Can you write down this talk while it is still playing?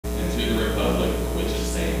republic for which it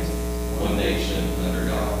stands, one nation, under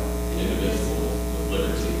God, indivisible, with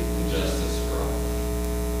liberty and justice for all.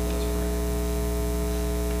 Let's pray.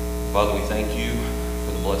 Father, we thank you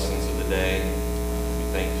for the blessings of the day. We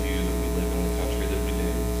thank you that we live in the country that we do,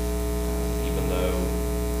 even though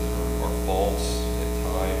there are faults at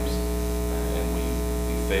times, and we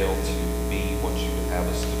fail to be what you would have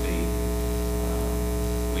us to be.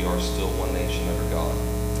 We are still one nation under God,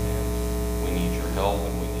 and we need your help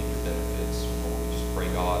and we need your benefits. Lord, we just pray,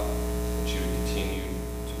 God, that you would continue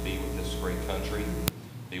to be with this great country,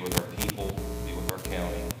 be with our people, be with our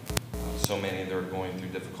county. So many that are going through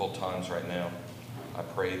difficult times right now. I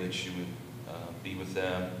pray that you would be with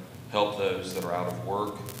them, help those that are out of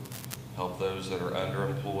work, help those that are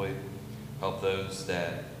underemployed, help those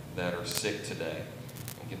that are sick today,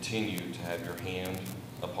 and continue to have your hand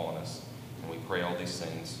upon us. And we pray all these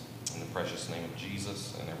things in the precious name of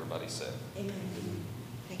Jesus, and everybody said. Amen.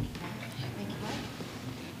 Thank you, Mike. Thank you,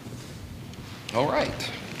 Mike. All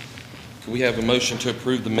right. Can we have a motion to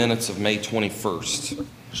approve the minutes of May 21st?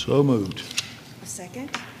 So moved. A second.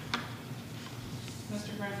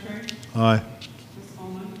 Mr. Crabtree. Aye. Ms.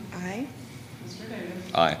 Coleman. Aye. Mr.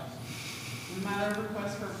 Davis. Aye. In the matter of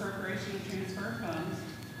request for appropriation and transfer of funds.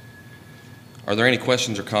 Are there any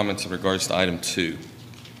questions or comments in regards to item 2?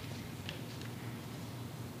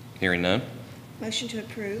 Hearing none. Motion to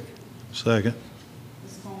approve. Second.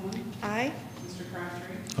 Ms. Coleman. Aye. Mr.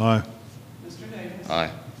 Crabtree. Aye. Mr. Davis.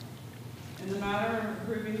 Aye. In the matter of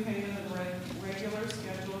approving payment of the regular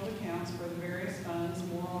schedule of accounts for the various funds,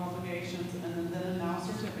 moral obligations, and the then and now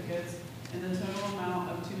certificates in the total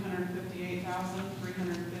amount of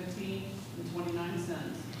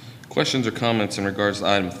 $258,315.29. Questions or comments in regards to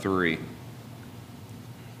item 3?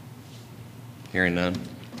 Hearing none.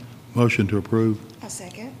 Motion to approve. A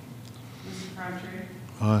second. Mr. Crabtree.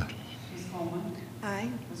 Aye. Ms. Coleman. Aye.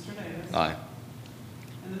 Mr. Davis. Aye.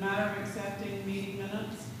 In the matter of accepting meeting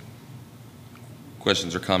minutes.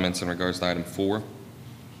 Questions or comments in regards to item 4?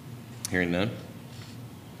 Hearing none.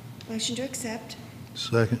 Motion to accept.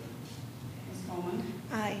 Second. Ms. Coleman.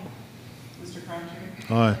 Aye. Mr.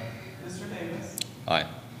 Crabtree. Aye. Mr. Davis. Aye.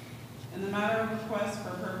 In the matter of request for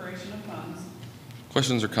appropriation of funds.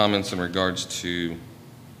 Questions or comments in regards to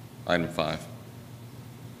item 5?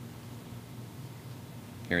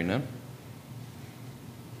 Hearing none.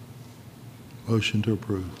 Motion to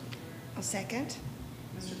approve. A second.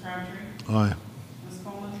 Mr. Crabtree. Aye. Ms.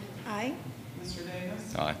 Coleman. Aye. Mr.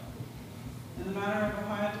 Davis. Aye. In the matter of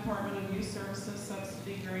Ohio Department of Youth Services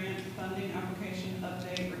Subsidy Grant Funding Application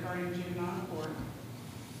Update regarding juvenile court.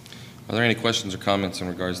 Are there any questions or comments in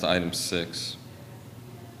regards to item 6?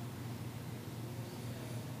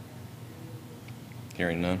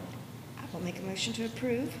 Hearing none. I will make a motion to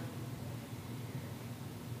approve.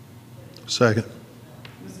 Second.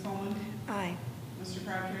 Ms. Coleman. Aye. Mr.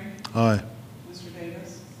 Crabtree. Aye. Mr.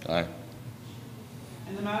 Davis. Aye.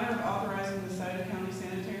 In the matter of authorizing the Scioto County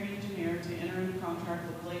Sanitary Engineer to enter into contract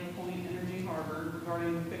with Lake Point Energy Harbor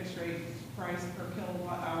regarding the fixed rate price per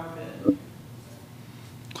kilowatt hour bid.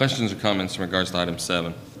 Questions or comments in regards to item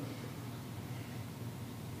 7?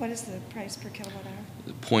 What is the price per kilowatt hour?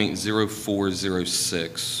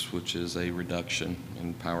 0.0406, which is a reduction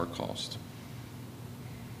in power cost.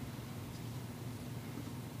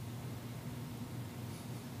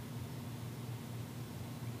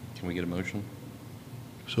 Can we get a motion?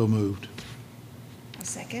 So moved. A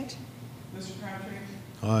second. Mr. Crabtree.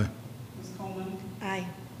 Aye. Ms. Coleman. Aye.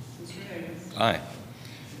 Mr. Davis. Aye.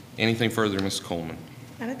 Anything further, Ms. Coleman?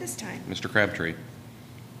 Not at this time. Mr. Crabtree?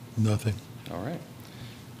 Nothing. All right.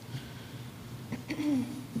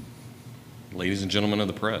 Ladies and gentlemen of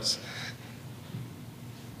the press.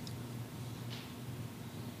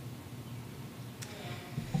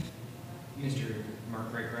 Mr.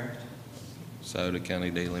 Mark Raycraft. Scioto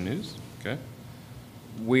County Daily News. Okay.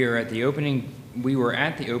 We were at the opening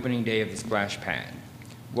day of the splash pad.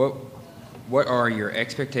 What are your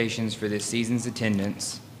expectations for this season's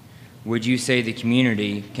attendance? Would you say the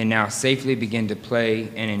community can now safely begin to play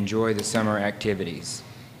and enjoy the summer activities?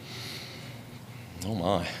 Oh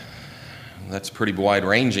my, that's pretty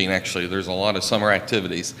wide-ranging, actually. There's a lot of summer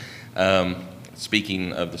activities.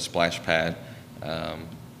 Speaking of the splash pad, of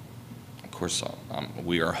course,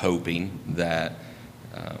 we are hoping that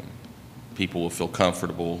people will feel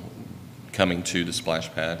comfortable coming to the splash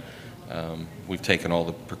pad. We've taken all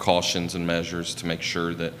the precautions and measures to make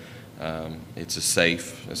sure that it's as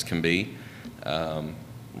safe as can be.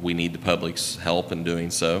 We need the public's help in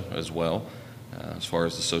doing so as well, as far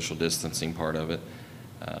as the social distancing part of it,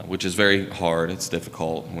 which is very hard. It's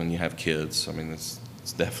difficult when you have kids. I mean, it's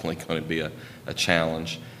definitely going to be a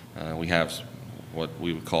challenge. We have what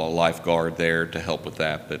we would call a lifeguard there to help with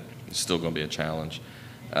that, but it's still going to be a challenge.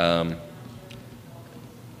 Of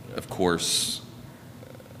course,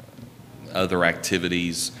 other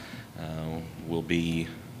activities will be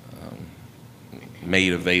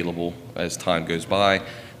made available as time goes by.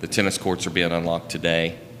 The tennis courts are being unlocked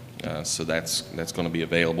today, so that's going to be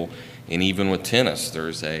available. And even with tennis,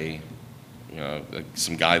 there's some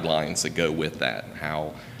guidelines that go with that,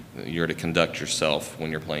 how you're to conduct yourself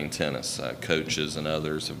when you're playing tennis. Coaches and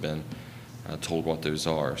others have been told what those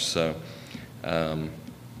are. So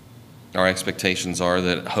our expectations are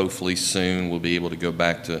that hopefully soon we'll be able to go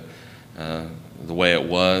back to the way it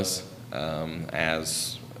was,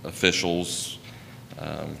 as officials,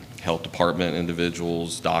 health department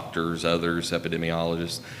individuals, doctors, others,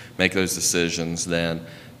 epidemiologists make those decisions. Then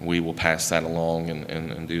we will pass that along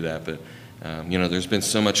and do that. But there's been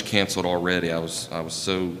so much canceled already. I was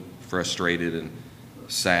so frustrated and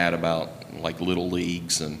sad about like little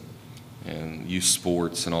leagues and youth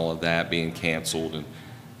sports and all of that being canceled.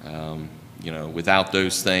 And without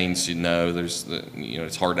those things,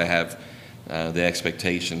 it's hard to have the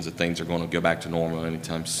expectations that things are going to go back to normal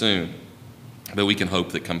anytime soon. But we can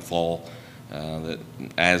hope that come fall, that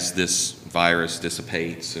as this virus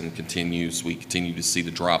dissipates and continues, we continue to see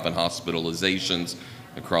the drop in hospitalizations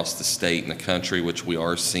across the state and the country, which we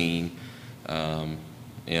are seeing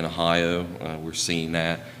in Ohio. We're seeing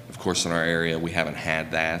that. Of course, in our area, we haven't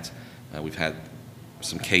had that. We've had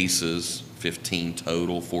some cases, 15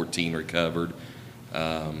 total, 14 recovered.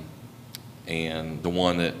 And the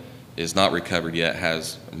one that is not recovered yet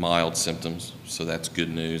has mild symptoms, so that's good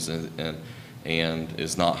news, and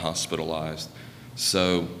is not hospitalized.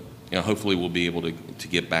 So, hopefully we'll be able to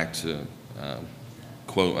get back to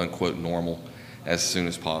quote unquote normal as soon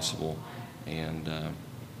as possible, and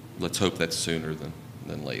let's hope that's sooner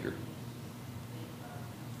than later.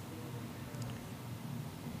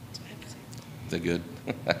 Is that good?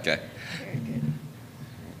 Okay. Very good.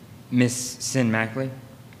 Ms. Sin Mackley?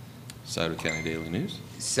 Scioto County Daily News.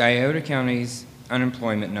 Scioto County's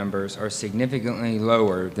unemployment numbers are significantly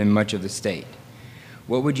lower than much of the state.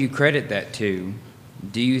 What would you credit that to?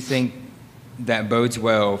 Do you think that bodes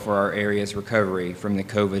well for our area's recovery from the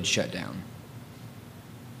COVID shutdown?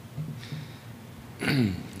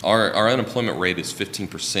 Our unemployment rate is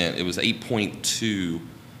 15%. It was 8.2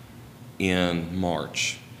 in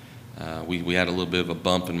March. We had a little bit of a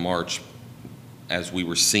bump in March as we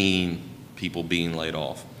were seeing people being laid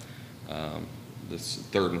off. This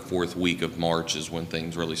third and fourth week of March is when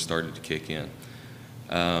things really started to kick in.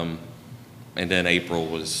 And then April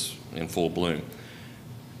was in full bloom.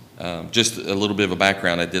 Just a little bit of a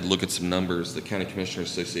background, I did look at some numbers. The County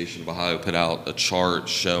Commissioners Association of Ohio put out a chart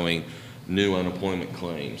showing new unemployment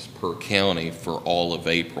claims per county for all of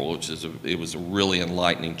April, it was a really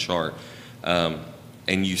enlightening chart.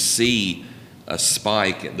 And you see a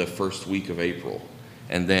spike the first week of April,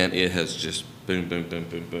 and then it has just boom, boom, boom,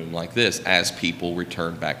 boom, boom, like this as people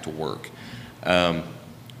return back to work.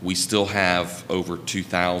 We still have over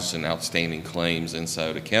 2,000 outstanding claims in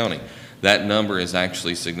Scioto County. That number is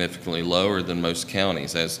actually significantly lower than most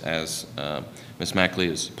counties. As Ms. Mackley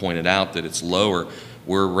has pointed out, that it's lower.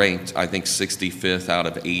 We're ranked, I think, 65th out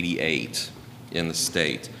of 88 in the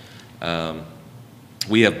state.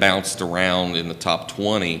 We have bounced around in the top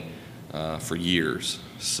 20 for years.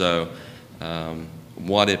 So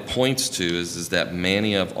what it points to is that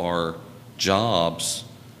many of our jobs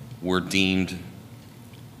were deemed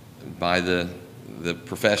by the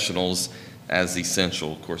professionals as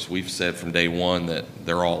essential. Of course, we've said from day one that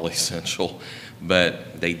they're all essential,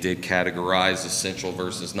 but they did categorize essential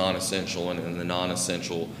versus non-essential, and in the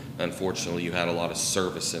non-essential, unfortunately, you had a lot of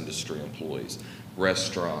service industry employees,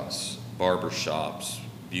 restaurants, barber shops,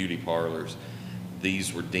 beauty parlors.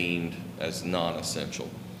 These were deemed as non-essential.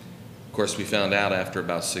 Of course, we found out after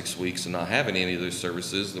about 6 weeks of not having any of those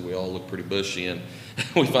services that we all look pretty bushy, and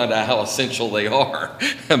we find out how essential they are.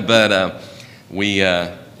 But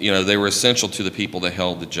they were essential to the people that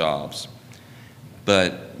held the jobs.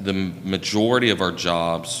 But the majority of our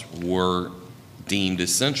jobs were deemed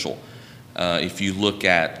essential. If you look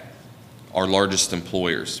at our largest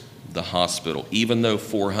employers, the hospital, even though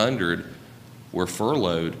 400 were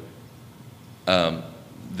furloughed,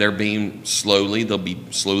 they'll be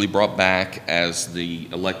slowly brought back as the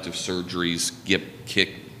elective surgeries get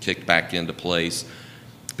kicked back into place.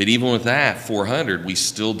 But even with that 400, we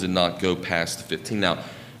still did not go past the 15. Now,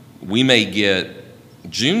 we may get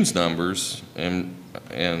June's numbers and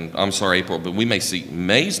I'm sorry, April, but we may see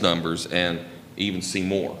May's numbers and even see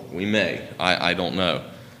more. We may. I don't know.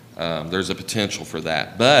 There's a potential for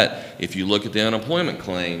that. But if you look at the unemployment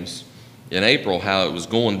claims in April, how it was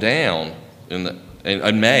going down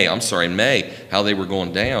in May, I'm sorry, in May, how they were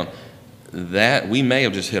going down, that we may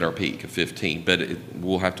have just hit our peak of 15, but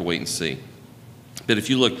we'll have to wait and see. But if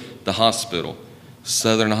you look, the hospital,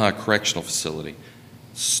 Southern Ohio Correctional Facility,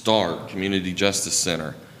 START, Community Justice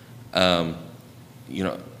Center,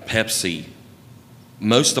 Pepsi,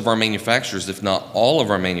 most of our manufacturers, if not all of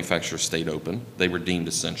our manufacturers, stayed open. They were deemed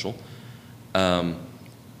essential.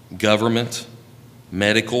 Government,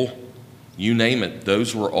 medical, you name it,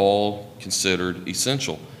 those were all considered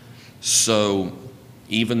essential. So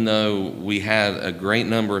even though we had a great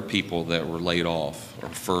number of people that were laid off or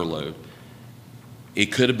furloughed, it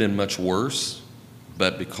could have been much worse,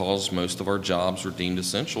 but because most of our jobs were deemed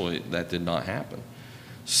essential, that did not happen.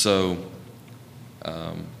 So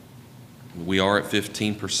we are at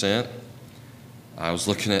 15%. I was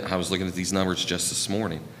looking at these numbers just this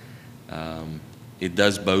morning. It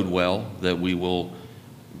does bode well that we will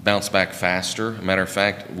bounce back faster. A matter of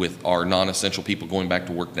fact, with our non-essential people going back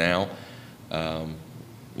to work now, and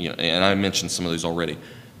I mentioned some of those already,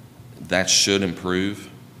 that should improve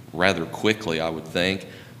rather quickly, I would think.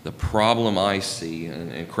 The problem I see,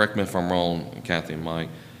 and correct me if I'm wrong, Kathy and Mike,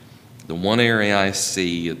 the one area I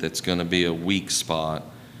see that's going to be a weak spot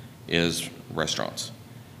is restaurants,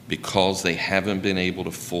 because they haven't been able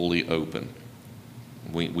to fully open.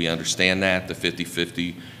 We understand that, the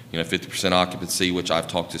 50-50, 50% occupancy, which I've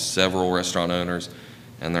talked to several restaurant owners,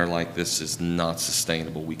 and they're like, this is not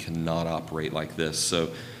sustainable. We cannot operate like this.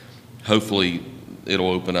 So hopefully it'll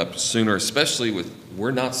open up sooner, especially with,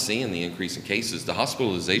 we're not seeing the increase in cases. The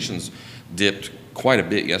hospitalizations dipped quite a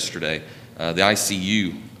bit yesterday. The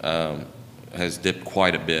ICU has dipped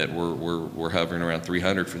quite a bit. We're hovering around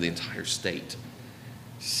 300 for the entire state.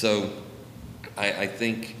 So I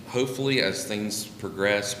think hopefully as things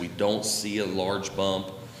progress, we don't see a large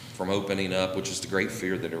bump from opening up, which is the great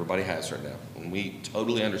fear that everybody has right now. And we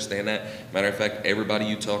totally understand that. Matter of fact, everybody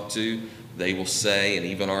you talk to, they will say, and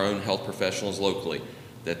even our own health professionals locally,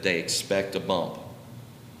 that they expect a bump.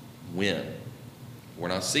 When? We're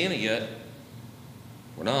not seeing it yet.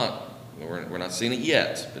 We're not seeing it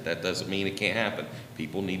yet, but that doesn't mean it can't happen.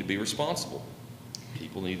 People need to be responsible.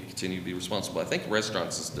 People need to continue to be responsible. I think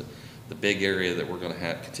restaurants is the big area that we're going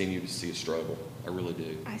to continue to see a struggle. I really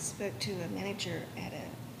do. I spoke to a manager at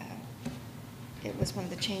it was one of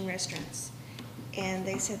the chain restaurants, and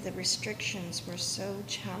they said the restrictions were so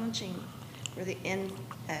challenging for the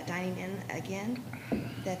dining in again,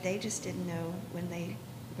 that they just didn't know when they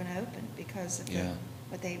were going to open because of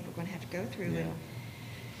what they were going to have to go through. Yeah.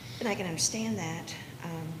 And I can understand that,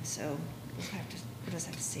 so we'll just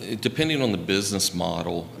have to see. Depending on the business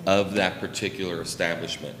model of that particular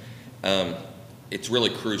establishment, it's really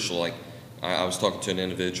crucial. Like I was talking to an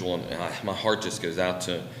individual, and my heart just goes out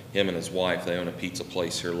to him and his wife. They own a pizza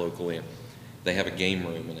place here locally, and they have a game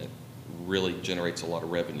room, and it really generates a lot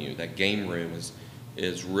of revenue. That game room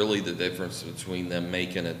is really the difference between them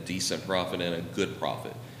making a decent profit and a good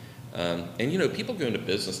profit. And people go into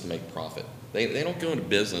business to make profit. They don't go into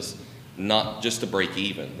business not just to break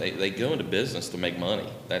even. They go into business to make money.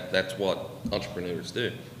 That's what entrepreneurs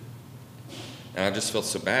do. And I just felt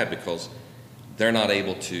so bad because they're not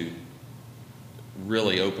able to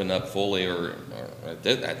really open up fully, or at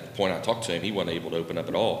the point I talked to him, he wasn't able to open up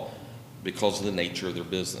at all because of the nature of their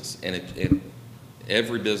business. And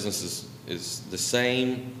every business is the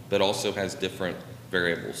same, but also has different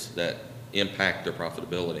variables that impact their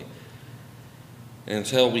profitability. And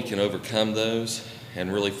until we can overcome those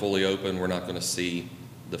and really fully open, we're not going to see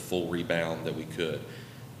the full rebound that we could.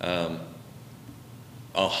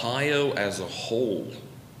 Ohio as a whole,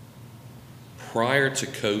 prior to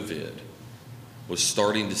COVID, was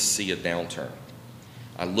starting to see a downturn.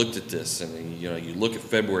 I looked at this, and you look at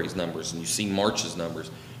February's numbers and you see March's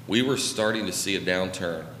numbers. We were starting to see a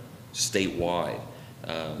downturn statewide.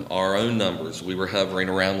 Our own numbers, we were hovering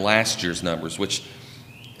around last year's numbers, which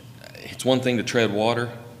it's one thing to tread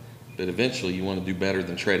water, but eventually you want to do better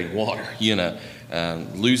than treading water.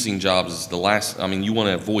 Losing jobs is the last. You want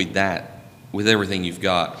to avoid that with everything you've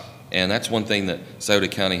got, and that's one thing that Scioto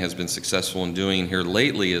County has been successful in doing here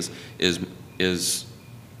lately is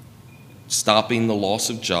stopping the loss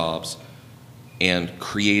of jobs and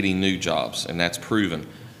creating new jobs, and that's proven.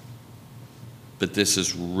 But this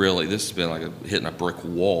has been like hitting a brick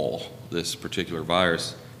wall, this particular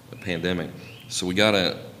virus, the pandemic. So we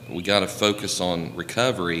gotta focus on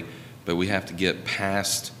recovery, but we have to get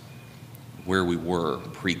past where we were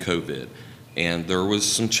pre-COVID. And there was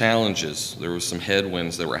some challenges, there was some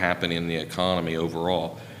headwinds that were happening in the economy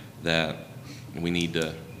overall that we need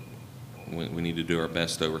to do our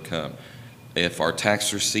best to overcome. If our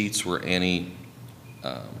tax receipts were any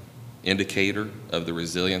indicator of the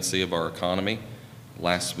resiliency of our economy,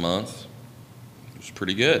 last month, it was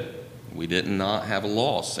pretty good. We did not have a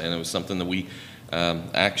loss, and it was something that we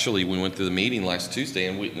actually, we went through the meeting last Tuesday,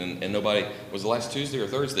 and nobody, was it last Tuesday or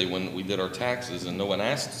Thursday when we did our taxes, and no one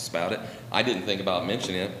asked us about it. I didn't think about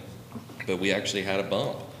mentioning it, but we actually had a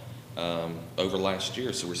bump over last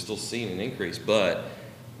year, so we're still seeing an increase, but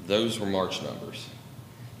those were March numbers.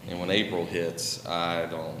 And when April hits,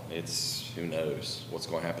 who knows what's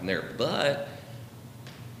going to happen there. But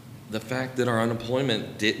the fact that our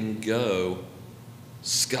unemployment didn't go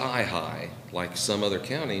sky high like some other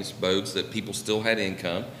counties bodes that people still had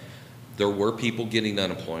income. There were people getting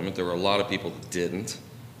unemployment. There were a lot of people that didn't,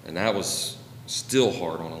 and that was still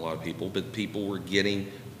hard on a lot of people, but people were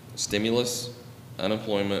getting stimulus,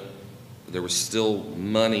 unemployment. There was still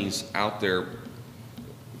monies out there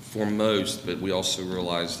for most, but we also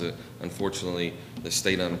realized that unfortunately the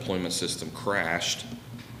state unemployment system crashed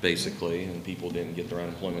basically, and people didn't get their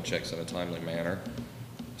unemployment checks in a timely manner.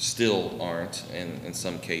 Still aren't, and in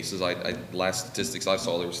some cases. Last statistics I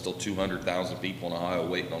saw, there was still 200,000 people in Ohio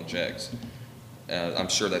waiting on checks. I'm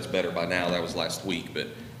sure that's better by now. That was last week, but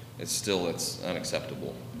it's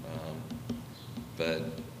unacceptable. But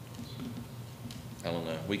I don't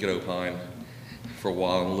know. We could opine for a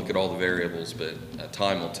while and look at all the variables, but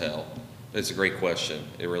time will tell. It's a great question.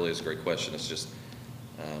 It really is a great question. It's just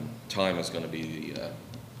time is going to be,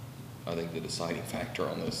 I think, the deciding factor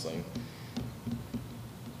on this thing.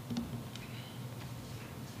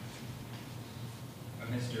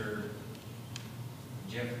 Mr.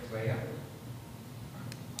 Jeff Clea, I'm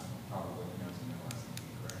probably pronouncing that last name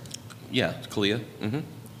correct. Yeah, Clea. Mm-hmm.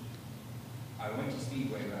 I went to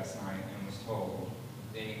Speedway last night and was told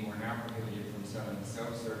they were now prohibited from selling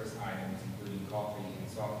self-service items, including coffee and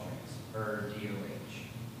soft drinks, per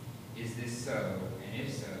DOH. Is this so? And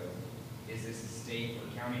if so, is this a state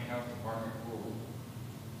or county health department rule?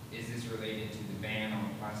 Is this related to the ban on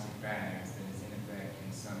plastic bags that is in effect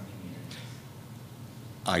in some communities?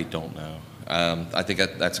 I don't know. I think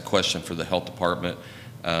that's a question for the health department.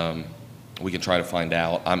 We can try to find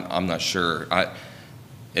out. I'm not sure.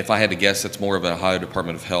 If I had to guess, it's more of an Ohio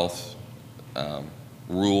Department of Health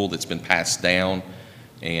rule that's been passed down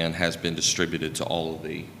and has been distributed to all of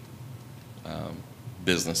the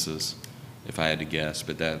businesses, if I had to guess.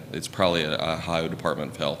 But it's probably an Ohio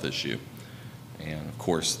Department of Health issue. And of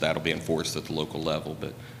course, that'll be enforced at the local level,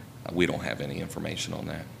 but we don't have any information on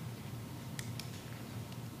that.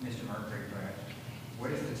 Mr. Mark Craig, what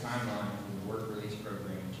is the timeline for the work release program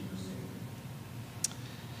that you resumed?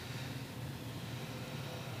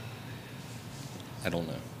 I don't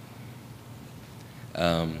know.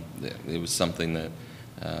 It was something that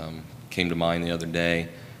came to mind the other day.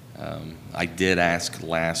 I did ask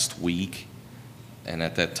last week, and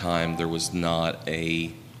at that time there was not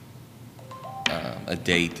a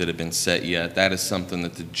date that had been set yet. That is something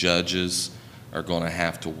that the judges are going to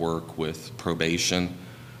have to work with probation,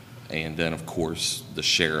 and then of course the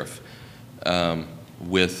sheriff.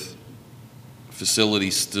 With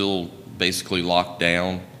facilities still basically locked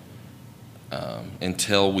down,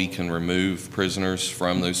 until we can remove prisoners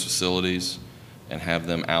from those facilities and have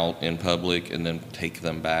them out in public and then take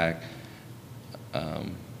them back,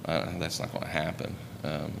 that's not going to happen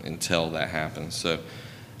until that happens. So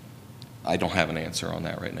I don't have an answer on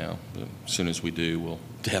that right now. But as soon as we do, we'll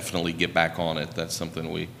definitely get back on it. That's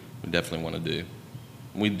something we definitely want to do.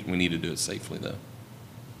 We need to do it safely, though.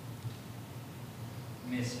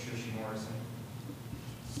 Ms. Tricia Morrison,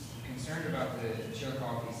 concerned about the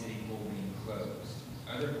Chillicothe City Pool being closed.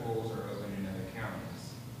 Other pools are open in other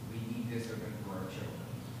counties. We need this open for our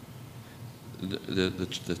children.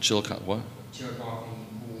 The Chillicothe, what? Chillicothe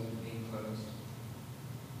Pool being closed.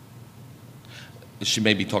 She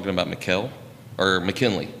may be talking about McKinley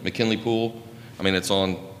Pool. I mean, it's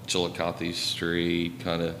on Chillicothe Street,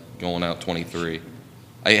 kind of going out 23.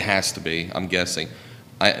 It has to be, I'm guessing.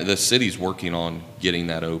 The city's working on getting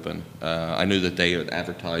that open. I knew that they had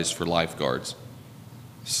advertised for lifeguards,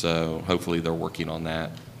 so hopefully they're working on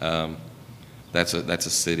that. That's a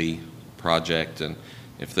city project, and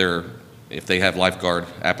if they have lifeguard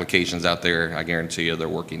applications out there, I guarantee you they're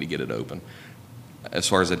working to get it open. As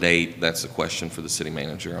far as a date, that's a question for the city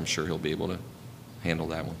manager. I'm sure he'll be able to handle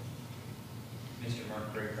that one. Mr.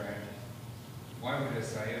 Mark Craycraft, why would a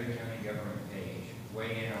Scioto County government page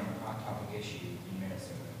weigh in on a hot topic issue in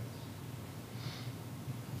Minnesota?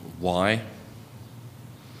 Why?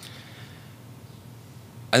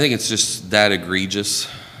 I think it's just that egregious.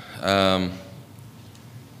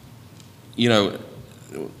 You know,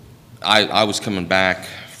 I was coming back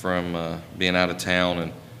from being out of town,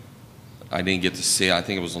 and I didn't get to see, I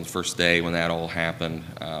think it was on the first day when that all happened.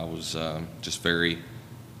 I was just very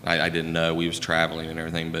I didn't know we was traveling and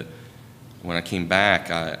everything, but when I came back,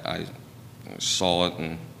 I saw it,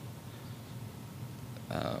 and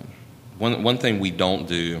one thing we don't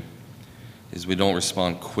do is we don't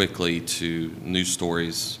respond quickly to news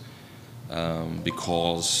stories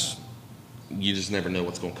because you just never know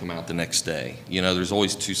what's going to come out the next day. You know, there's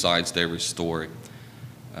always two sides to every story.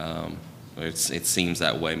 It seems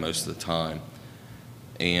that way most of the time.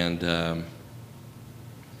 And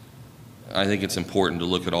I think it's important to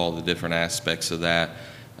look at all the different aspects of that.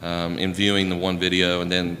 In viewing the one video,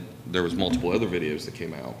 and then there was multiple other videos that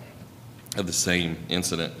came out of the same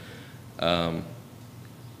incident,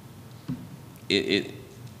 it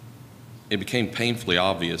became painfully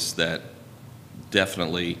obvious that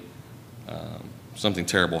definitely something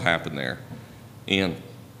terrible happened there. And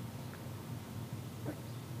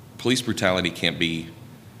police brutality can't be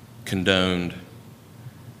condoned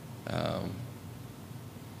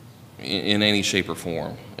in any shape or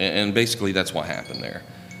form. And basically that's what happened there.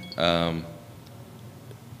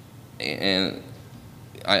 And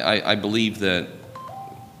I believe that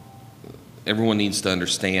everyone needs to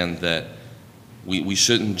understand that we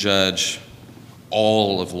shouldn't judge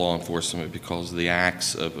all of law enforcement because of the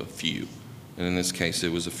acts of a few. And in this case,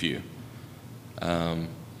 it was a few.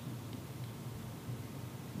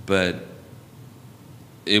 But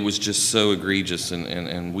it was just so egregious,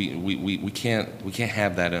 and we can't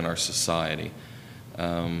have that in our society.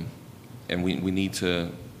 And we need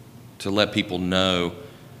to let people know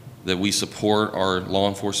that we support our law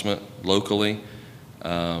enforcement locally,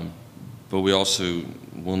 but we also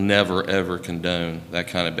will never ever condone that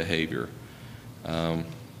kind of behavior.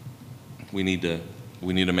 We need to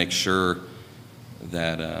make sure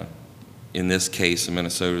that in this case in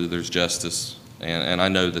Minnesota there's justice, and I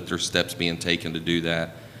know that there's steps being taken to do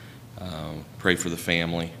that. Pray for the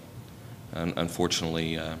family.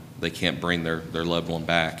 Unfortunately, they can't bring their loved one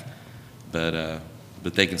back, but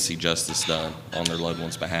they can see justice done on their loved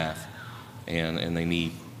one's behalf, and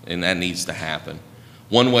that needs to happen,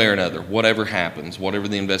 one way or another. Whatever happens, whatever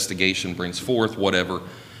the investigation brings forth, whatever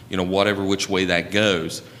which way that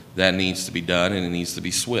goes, that needs to be done, and it needs to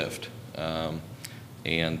be swift.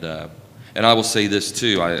 And I will say this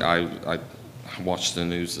too. I watched the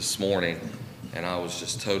news this morning, and I was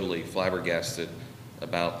just totally flabbergasted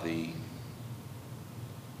about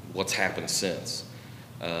what's happened since.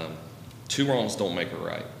 Two wrongs don't make a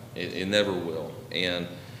right. It never will. And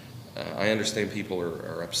I understand people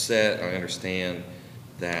are upset. I understand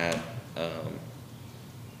that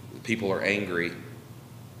people are angry,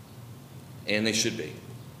 and they should be.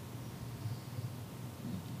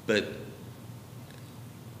 But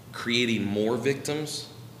creating more victims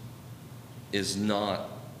is not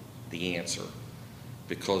the answer,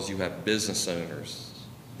 because you have business owners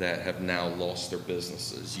that have now lost their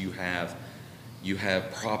businesses. You have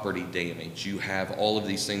property damage. You have all of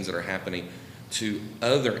these things that are happening to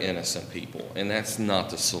other innocent people, and that's not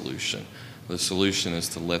the solution. The solution is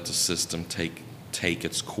to let the system take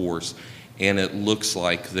its course, and it looks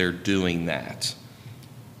like they're doing that.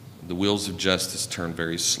 The wheels of justice turn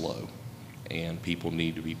very slow, and people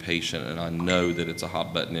need to be patient, and I know that it's a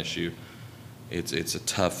hot button issue. It's a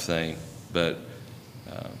tough thing, but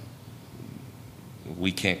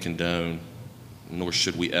we can't condone, nor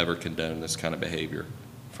should we ever condone, this kind of behavior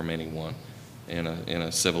from anyone in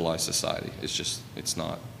a civilized society. It's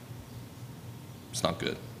not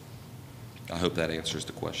good. I hope that answers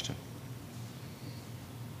the question.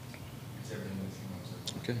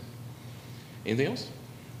 Okay. Anything else?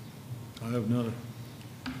 I have none.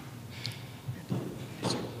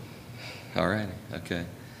 All right. Okay.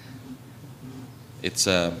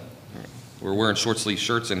 We're wearing short sleeve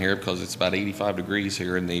shirts in here because it's about 85 degrees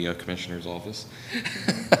here in the commissioner's office. Yeah.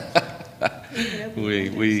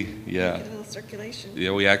 Yeah. Get a little circulation.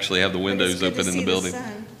 Yeah, we actually have the windows open in the building.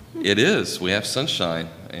 It is. We have sunshine,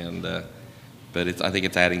 and but I think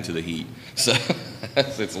it's adding to the heat. So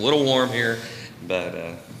it's a little warm here, but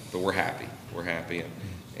we're happy. We're happy,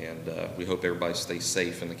 and we hope everybody stays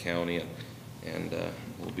safe in the county, and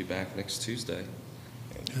we'll be back next Tuesday.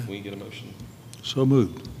 And if we get a motion. So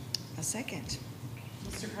moved. A second.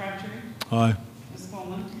 Mr. Crabtree. Aye. Ms.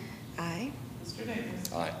 Coleman. Aye. Mr.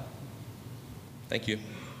 Davis. Aye. Thank you.